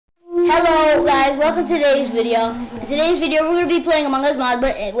welcome to today's video. In today's video, we're going to be playing Among Us mod,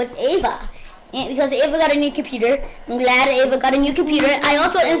 but with Ava. And because Ava got a new computer, I'm glad Ava got a new computer. I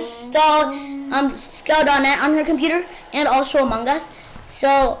also installed Scale.net on her computer and also Among Us.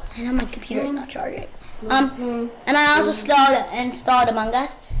 So, I know my computer is not charging. And I also installed Among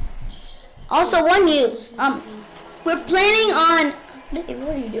Us. Also, one news. We're planning on. What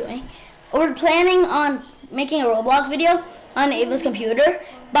are you doing? We're planning on making a Roblox video on Ava's computer,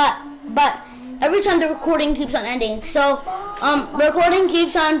 but every time the recording keeps on ending. So the recording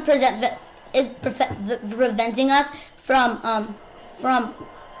keeps on preventing us from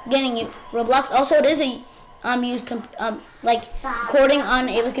getting Roblox. Also, it is a used like recording on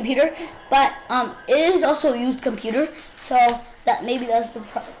Ava's computer, but it is also a used computer. So that maybe that's the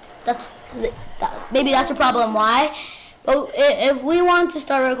problem why. But if we want to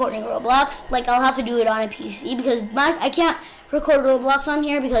start recording Roblox, like I'll have to do it on a PC because I can't record Roblox on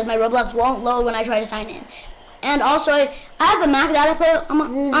here because my Roblox won't load when I try to sign in. And also, I have a Mac that I play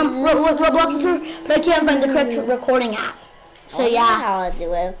Roblox with her, but I can't find the correct recording app. So yeah. How I'll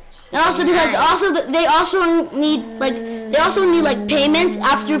do it. And also because they also need like payments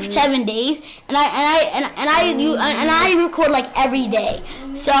after 7 days, and I record like every day.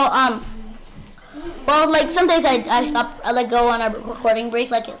 So well, like some days I stop, I like go on a recording break,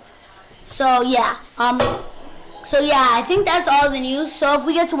 like it. So yeah, I think that's all the news. So if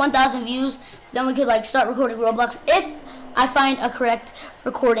we get to 1,000 views, then we could like start recording Roblox if I find a correct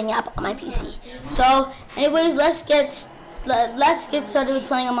recording app on my PC. So anyways, let's get started with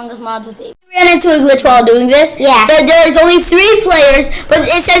playing Among Us mods with Ava. We ran into a glitch while doing this. Yeah. There is only 3 players, but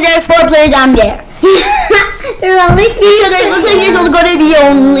it says there are 4 players down there. There's only 3. So it looks like there's going to be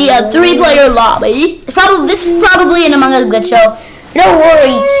only a 3-player lobby. This is probably an Among Us glitch, so don't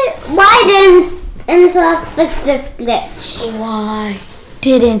worry. Why didn't Insta fix this glitch? Why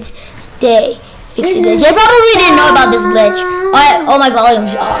didn't they fix the glitch? They probably didn't know about this glitch. Oh, my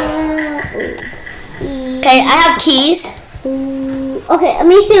volume's off. Okay, I have keys. Okay,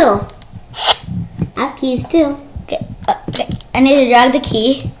 me too. I have keys too. Okay, I need to drag the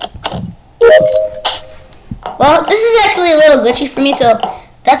key. Well, this is actually a little glitchy for me, so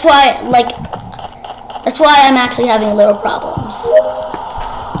that's why I'm actually having a little problems.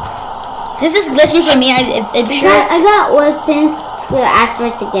 This is glitchy for me. I'm sure. I got weapons clear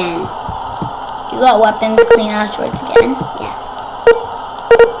asteroids again. You got weapons clean asteroids again? Yeah.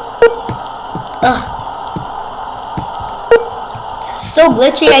 Ugh. So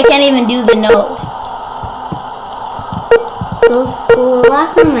glitchy, I can't even do the node. So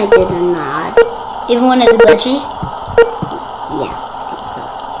last time I did a nod. Even when it's glitchy? Yeah, I think so.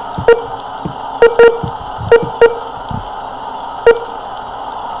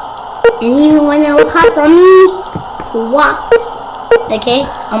 And even when it was hard for me to walk. Okay,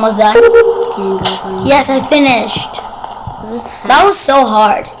 almost done. Yes, I finished. That was so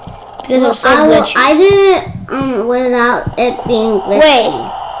hard. Because it was so glitchy. I did it without it being glitchy. Wait,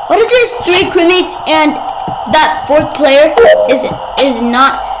 what if there's 3 crewmates and that 4th player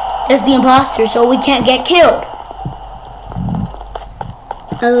is the imposter, so we can't get killed?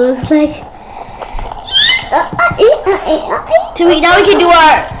 It looks like. So now we can do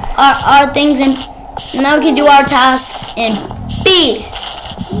our things and now we can do our tasks in peace.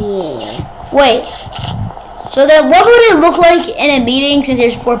 Yeah. Wait. So then, what would it look like in a meeting since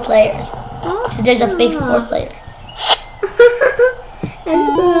there's 4 players? Since there's a fake 4 player. It's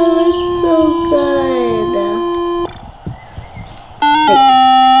gonna look so good.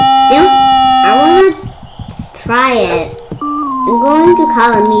 I wanna try it. I'm going to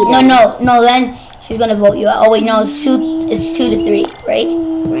call a meeting. No. Then he's gonna vote you out. Oh wait, no, it's 2 to 3, right?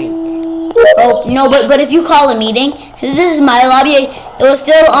 Right. Oh no, but if you call a meeting, since this is my lobby, it was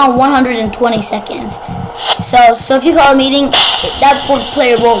still on 120 seconds. So if you call a meeting, that 4th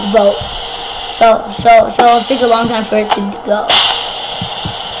player won't vote. So it'll take a long time for it to go.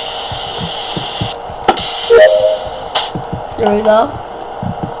 There we go.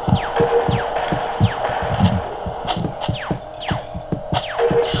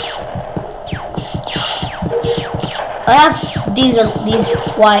 I have these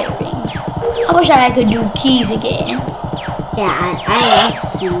wirings. I wish I could do keys again. Yeah, I love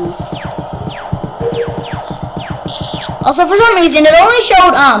keys. Also, for some reason, it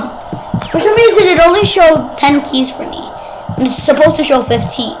only showed 10 keys for me. And it's supposed to show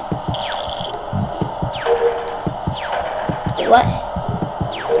 15. What?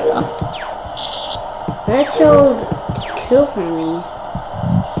 There we go. That showed 2 for me.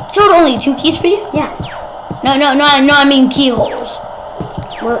 It showed only 2 keys for you? Yeah. No, I mean keyholes.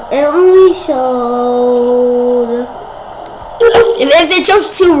 Well, it only showed If it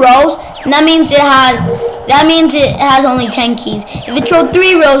shows 2 rows, And that means it has only 10 keys. If it showed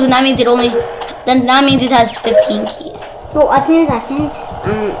 3 rows, then that means it has 15 keys. So I finished.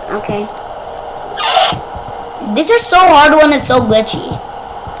 Okay. This is so hard when it's so glitchy.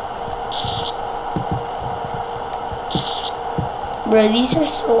 Bro, these are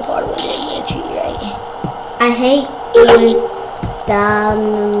so hard when they're glitchy, right? I hate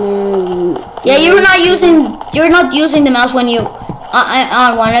Yeah, you're not using the mouse when you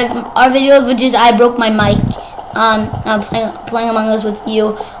on one of our videos, which is I broke my mic. Playing Among Us with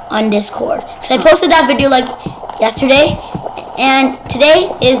you on Discord. So I posted that video like yesterday, and today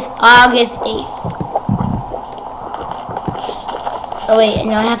is August 8th. Oh wait,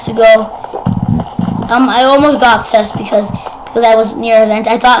 no, I have to go. I almost got sus because I was near an event.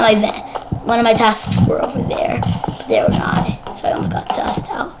 I thought one of my tasks were over there, but they were not. So I almost got sussed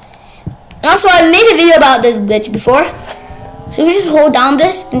out. And also, I made a video about this glitch before. So you just hold down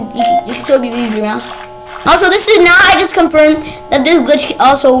this, and you should still be using your mouse. Also, this is now I just confirmed that this glitch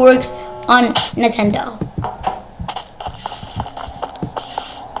also works on Nintendo.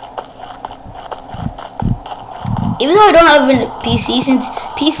 Even though I don't have a PC, since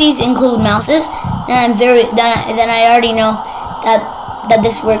PCs include mouses, then I already know that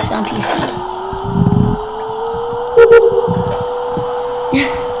this works on PC.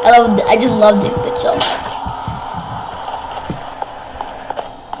 I just love this glitch so much.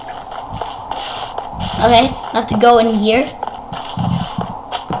 Okay, I have to go in here.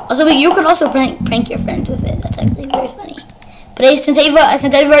 Also, you could also prank your friends with it. That's actually very funny. But since I've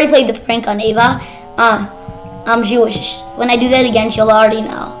already played the prank on Ava, when I do that again, she'll already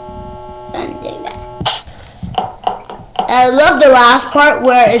know. I love the last part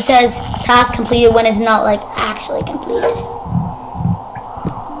where it says task completed when it's not like actually completed.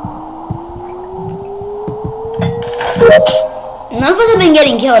 None of us have been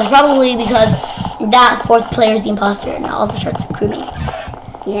getting killed, probably because that 4th player is the imposter and all of us are the crewmates.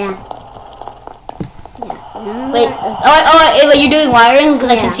 Yeah. Wait. Oh, Ava, you're doing wiring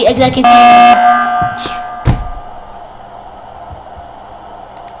because I can see. What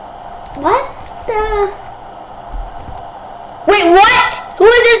the? Wait, what?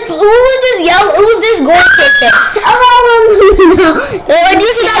 Who's this gold person? Oh no! Do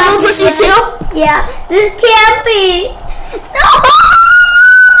you see that gold person too? Yeah. This can't be. No.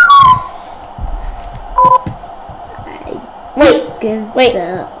 Wait. White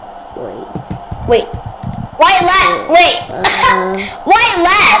left. Wait. White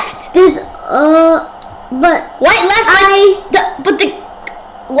left. This but White left.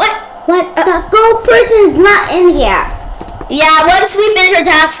 What? What? The gold person's not in here. Yeah. Once we finish our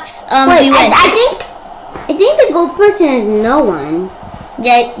tasks, we win. I think the gold person is no one.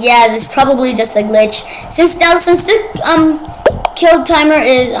 Yeah. This is probably just a glitch. Since the kill timer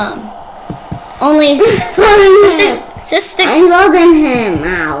is only. I'm logging him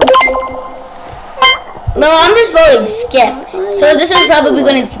out. No, I'm just voting skip. So this is probably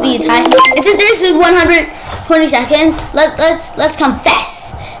going to be a time. It says this is 120 seconds. Let's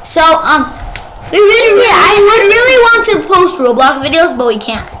confess. So I really want to post Roblox videos, but we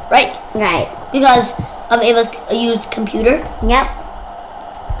can't, right? Right. Because of Ava's used computer. Yep.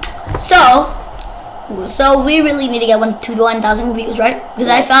 So we really need to get 1,000 views, right? Because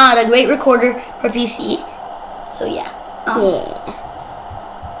I found a great recorder for PC. So yeah.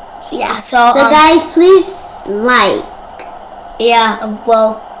 So guys, please like. Yeah,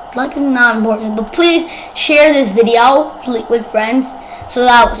 well, like is not important, but please share this video with friends so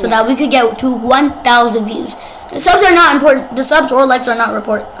that we could get to 1,000 views. The subs are not important. The subs or likes are not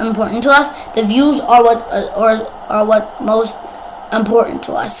important to us. The views are what most important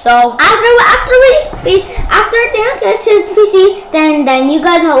to us. So after Dan gets his PC, then you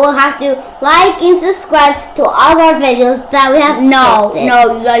guys will have to like and subscribe to all our videos that we have posted.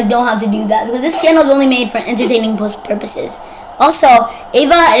 No, you guys don't have to do that because this channel is only made for entertaining purposes. Also,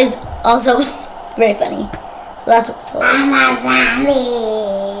 Ava is also very funny. So that's I'm a zombie.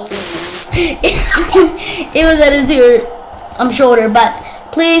 Ava that is your shoulder, but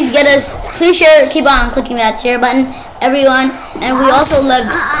please share, keep on clicking that share button, everyone, and we also love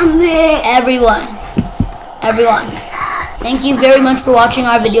everyone. Thank you very much for watching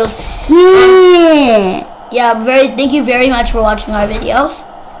our videos. Thank you very much for watching our videos.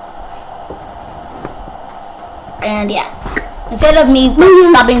 And yeah, instead of me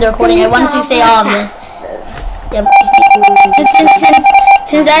stopping the recording, I wanted to say all of this. Yeah,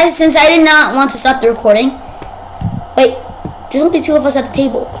 since I did not want to stop the recording. Wait, there's only 2 of us at the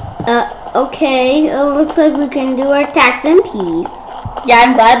table. Okay. Looks like we can do our tax in peace. Yeah,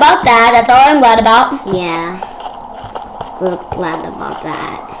 I'm glad about that. That's all I'm glad about. Yeah. We're glad about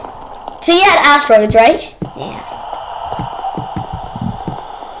that. So you had asteroids, right? Yeah.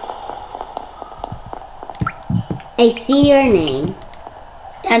 I see your name.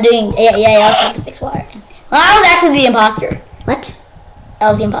 I'm doing. Yeah. I also have to fix water. Well, I was actually the imposter. What? I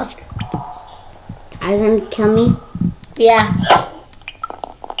was the imposter. Are you gonna kill me? Yeah.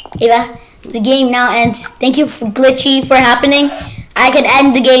 Ava, the game now ends. Thank you for glitchy for happening. I can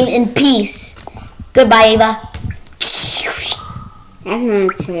end the game in peace. Goodbye, Ava. That's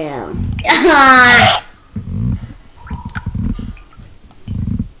not true.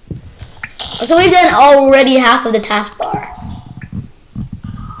 So we've done already half of the taskbar.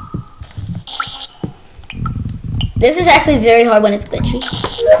 This is actually very hard when it's glitchy.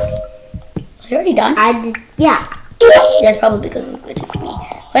 Are you already done? I did. Yeah. Yeah, it's probably because it's glitchy for me.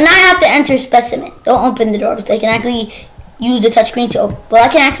 But now I have to enter specimen. Don't open the door because I can actually use the touchscreen to open. Well, I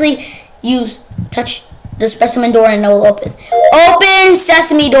can actually touch the specimen door and it will open. Open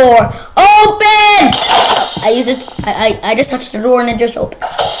sesame door. Open! I just touched the door and it just opened.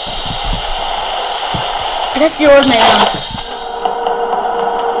 I touched the door with my mouse.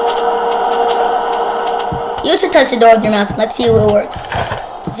 You should touch the door with your mouse. Let's see if it works.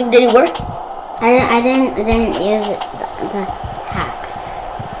 So did it work? I didn't use the hack.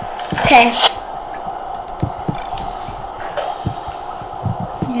 Okay.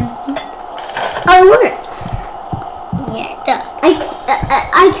 Oh, it works. Yeah, it does.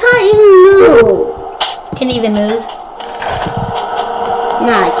 I can't even move. Can you even move?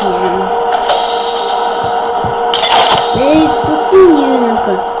 No, I can't. It's a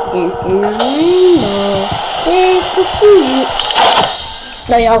unicorn dancing on the rainbow. It's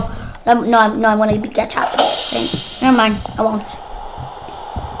a No, I want to get chopped. Okay. Never mind, I won't.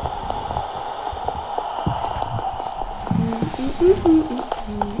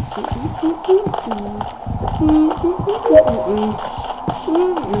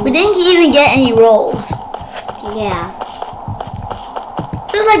 So we didn't even get any rolls. Yeah.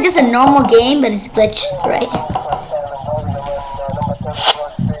 This is like just a normal game, but it's glitched, right?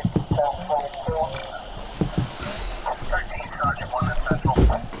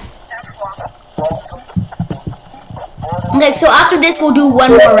 Okay, so after this, we'll do one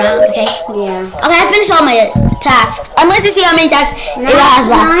more round, okay? Yeah. Okay, I finished all my tasks. I'm going to see how many tasks it has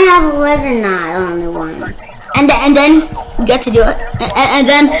left. Now I have a whether or not only one. And then we get to do it. And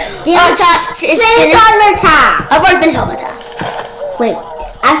then our tasks is finish all my tasks. I've already finished all my tasks. Wait,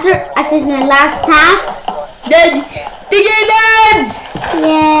 after my last task, The game ends!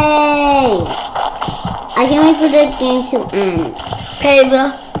 yay! I can't wait for the game to end. Okay,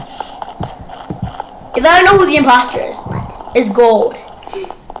 if I don't know who the imposter is, it's Gold.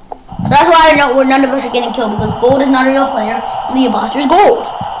 That's why I know none of us are getting killed, because Gold is not a real player and the imposter is Gold.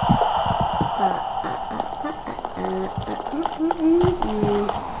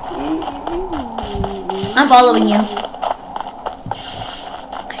 I'm following you.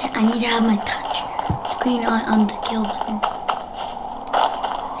 Okay, I need to have my touch screen on the kill button.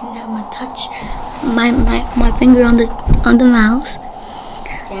 I need to have my touch, my finger on the mouse.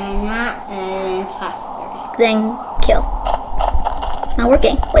 They're not an imposter. Then kill. It's not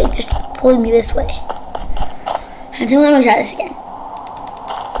working. Wait, it's just pulling me this way. And so let me try this again.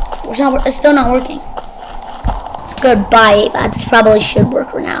 It's still not working. Goodbye, Ava. This probably should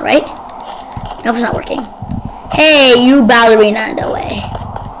work now, right? Nope, it's not working. Hey, you ballerina in the way.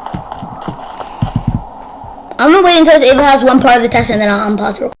 I'm gonna wait until Ava has one part of the test and then I'll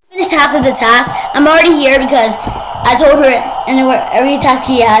unpause it. Finished half of the task. I'm already here because I told her every task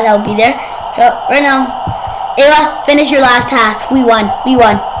he has, I'll be there. So right now, Ava, finish your last task. We won. We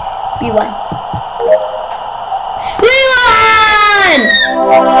won. We won. We won!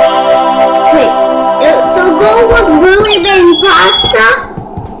 Wait, so Gold was really the imposter?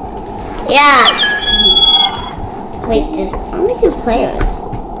 Yeah. Wait, there's only 2 players.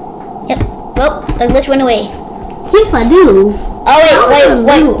 Yep. Well, the glitch went away. Keep a do. Oh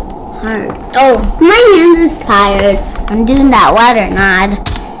wait. Hard. Oh. My hand is tired. I'm doing that water nod.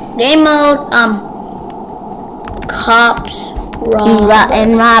 Game mode. Cops.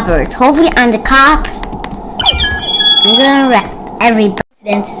 And robbers. Hopefully I'm the cop. I'm gonna arrest everybody.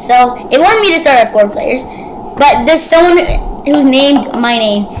 So it wanted me to start at 4 players, but there's someone who's named my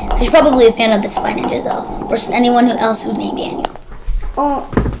name. He's probably a fan of the Spy Ninjas though, or anyone else who's named Daniel. Oh,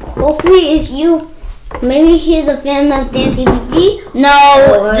 hopefully it's you. Maybe he's a fan of AvaTGB.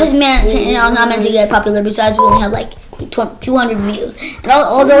 No, this man is not meant to get popular. Besides, we only have like 200 views, and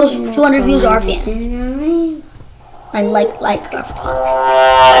all those 200 views are fans. Like our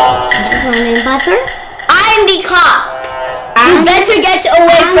cop. I'm the cop. You better get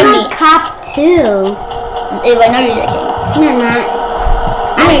away from me. I'm a cop too. I know you're joking. No, I'm not.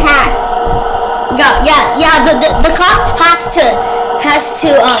 I'm a cat. Yeah. The cop has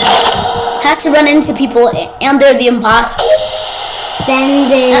to run into people, and they're the imposter. Then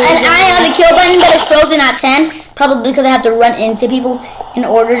And I have a kill button, but it's frozen at 10, probably because I have to run into people in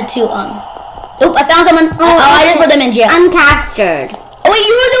order to Oop! I found someone. I just put them in jail. I'm captured. Oh wait,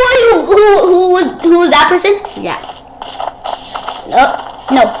 you were the one who was that person? Yeah.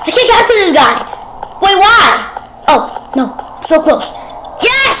 No, I can't capture this guy. Wait, why? Oh no, I'm so close.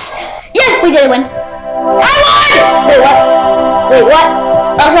 Yes, we did win. I won! Wait, what?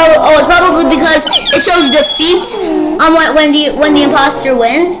 Oh, it's probably because it shows defeat when the imposter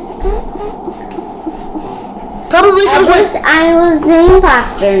wins. Probably shows I was the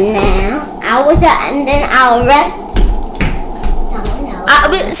imposter now. And then I'll arrest someone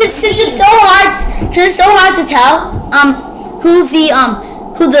else. Since it's so hard to tell who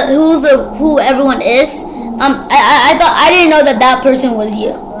everyone is. I didn't know that person was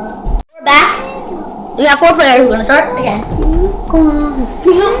you. We're back. We got 4 players. We're gonna start again.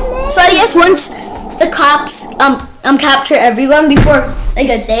 So I guess once the cops capture everyone before they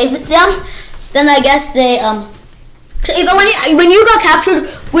could save them, then I guess they So when you got captured,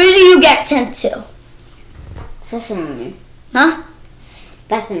 where do you get sent to? Specimen. Huh?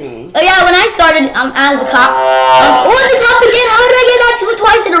 Specimen. Oh yeah, when I started as a cop. The cop again. How did I get that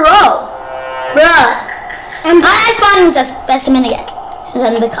twice in a row, bruh? I spawned as a specimen again since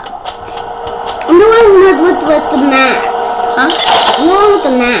I'm the cop. I'm the one with the mats. Huh? I'm the one with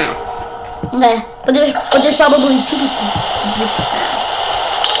the mats. Okay, but there's probably 2 people with the mats.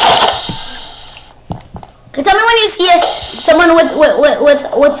 Tell me when you see someone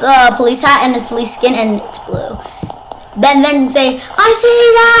with a police hat and a police skin and it's blue. Then say, I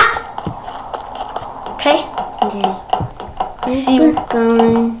see that. Okay. This is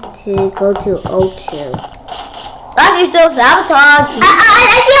going to go to O2. I can still sabotage.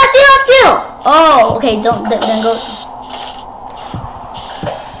 I see us too. Oh, okay. Then go.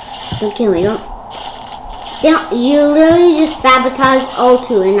 Okay, we don't. You literally just sabotage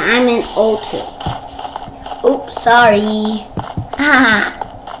O2, and I'm in O2. Oops, sorry.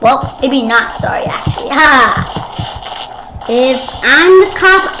 Well, maybe not sorry, actually. If I'm the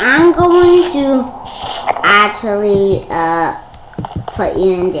cop, I'm going to actually put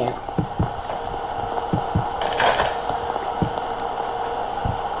you in jail.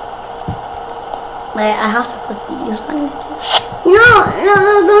 Wait, I have to click the use button to do this. No,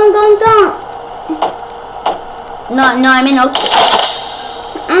 don't. No, I'm in O2.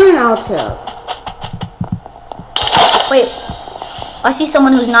 I'm in O2. Wait, I see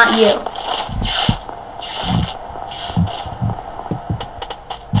someone who's not you.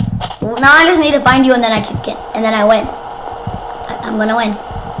 Now I just need to find you and then I kick it. And then I win. I'm gonna win.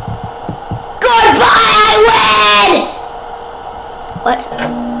 Goodbye, I win! What?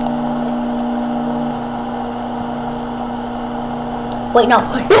 Wait, no.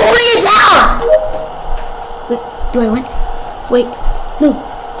 You're holding it down! Wait, do I win? Wait, no.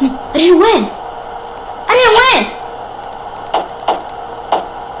 I didn't win!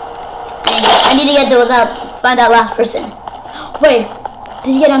 I need to get find that last person. Wait,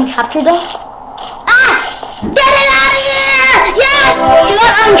 did he get captured though? Get it out of here! Yes! He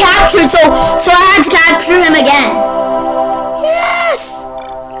got uncaptured, so I had to capture him again. Yes!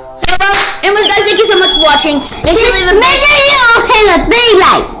 Anyways, guys, thank you so much for watching. Make sure you hit the big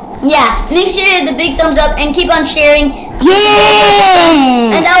like. Yeah, make sure you hit the big thumbs up and keep on sharing.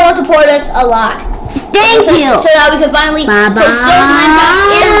 Yeah! And that will support us a lot. Thank you. So that we can finally post those Minecraft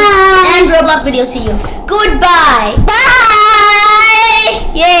and Roblox videos to you. Goodbye. Bye.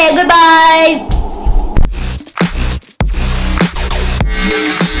 Yeah, goodbye.